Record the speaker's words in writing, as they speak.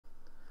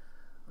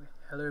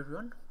Hello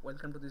everyone,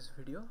 welcome to this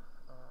video.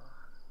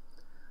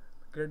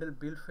 Gradle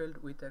build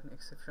failed with an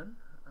exception.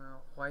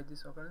 Why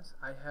this occurrence?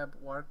 I have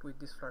worked with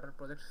this Flutter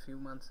project few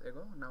months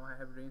ago. Now I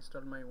have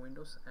reinstalled my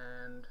Windows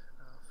and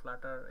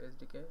Flutter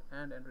SDK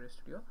and Android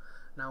Studio.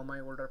 Now my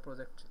older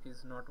project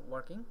is not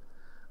working.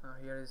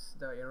 Here is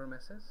the error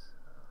message.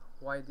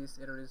 Why this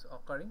error is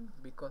occurring?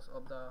 Because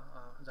of the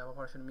Java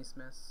version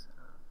mismatch,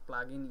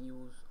 plugin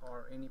use,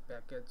 or any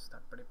package,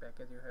 third-party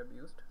package you have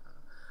used.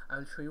 I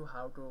will show you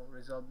how to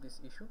resolve this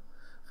issue.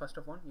 First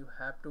of all, you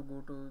have to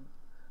go to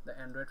the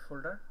Android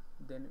folder,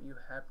 then you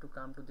have to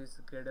come to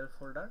this Gradle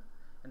folder,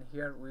 and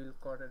here we will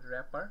call it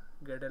wrapper,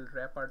 Gradle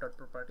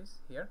wrapper.properties.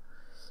 Here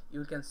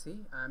you can see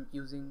I am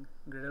using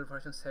Gradle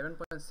version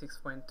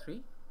 7.6.3.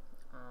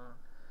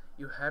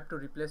 You have to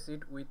replace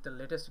it with the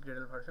latest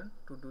Gradle version.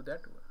 To do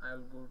that, I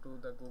will go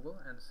to the Google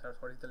and search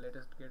what is the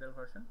latest Gradle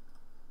version.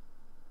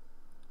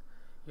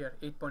 Here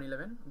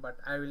 8.11, but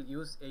I will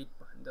use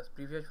the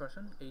previous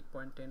version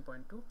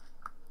 8.10.2.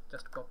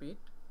 Just copy it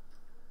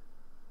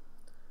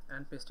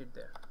and paste it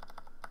there.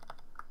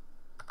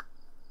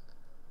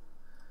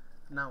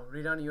 Now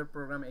rerun your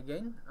program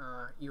again.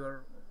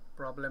 Your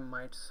problem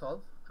might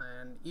solve,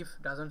 and if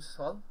doesn't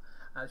solve,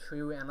 I'll show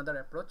you another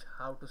approach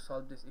how to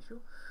solve this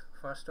issue.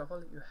 First of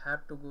all, you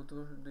have to go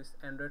to this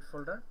Android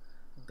folder,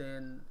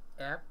 then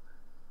app.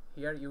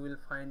 Here you will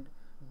find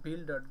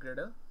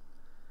build.gradle,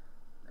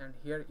 and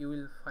here you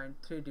will find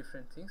three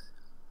different things.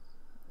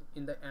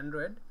 In the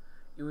Android,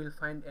 you will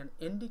find an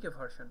NDK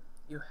version.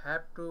 You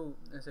have to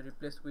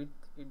replace it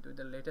with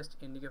the latest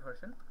NDK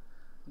version.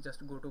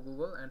 Just go to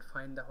Google and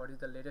find what is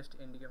the latest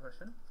NDK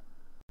version.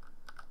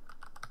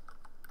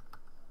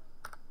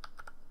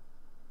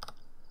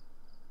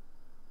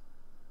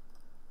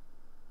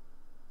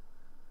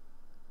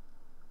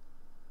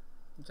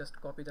 Just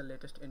copy the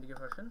latest NDK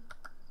version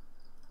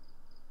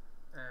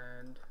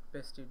and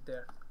paste it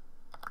there.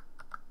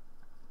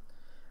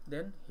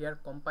 Then here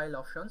compile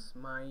options.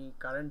 My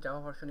current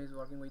Java version is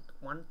working with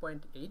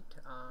 1.8.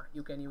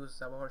 You can use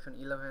Java version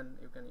 11,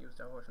 you can use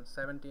Java version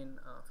 17.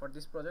 For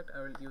this project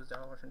I will use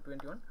Java version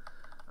 21.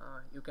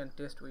 You can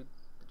test with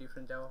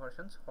different Java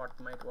versions what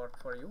might work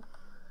for you.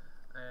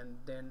 And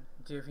then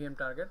JVM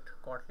target,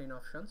 Kotlin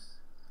options.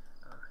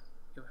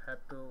 You have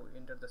to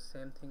enter the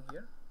same thing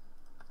here.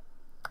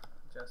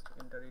 Just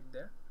enter it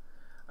there.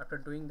 After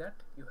doing that,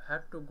 you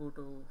have to go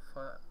to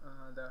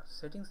the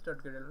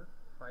settings.gradle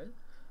file,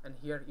 and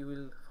here you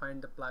will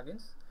find the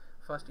plugins.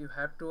 First you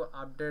have to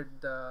update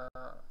the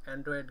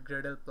Android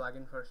Gradle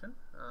plugin version.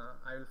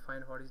 I will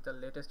find what is the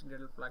latest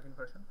Gradle plugin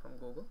version from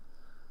Google.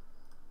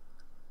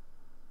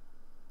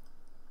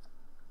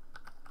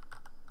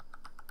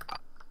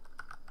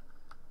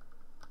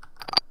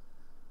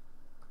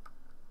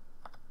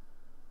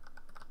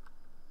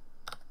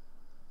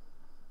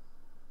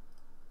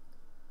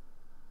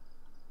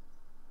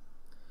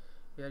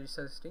 Here is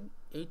suggesting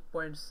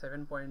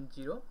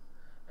 8.7.0,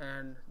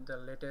 and the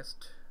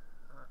latest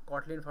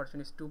Kotlin version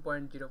is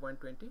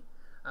 2.0.20.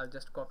 I'll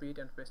just copy it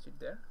and paste it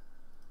there.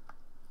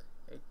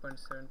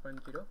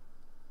 8.7.0.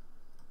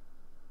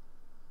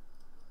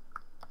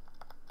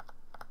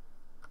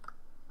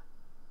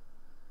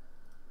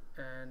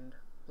 and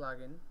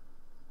plugin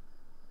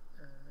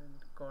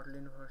and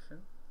Kotlin version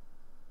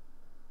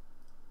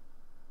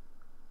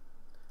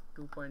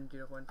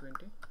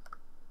 2.0.20.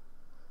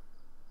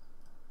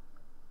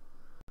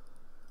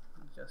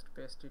 Just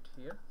paste it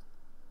here.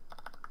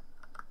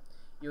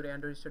 Your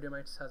Android Studio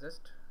might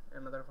suggest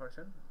another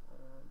version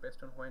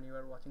based on when you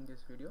are watching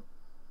this video.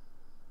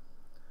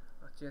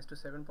 Change to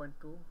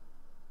 7.2.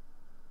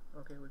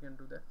 okay, we can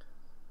do that,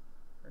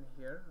 and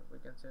here we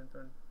can change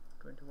to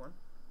 21.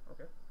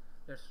 Okay,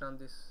 let's run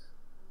this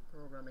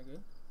program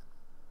again.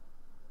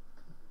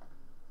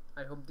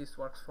 I hope this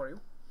works for you.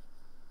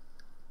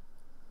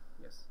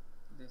 Yes,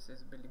 this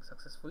is building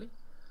successfully.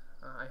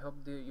 I hope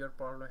your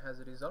problem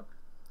has resolved.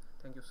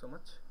 Thank you so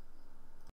much.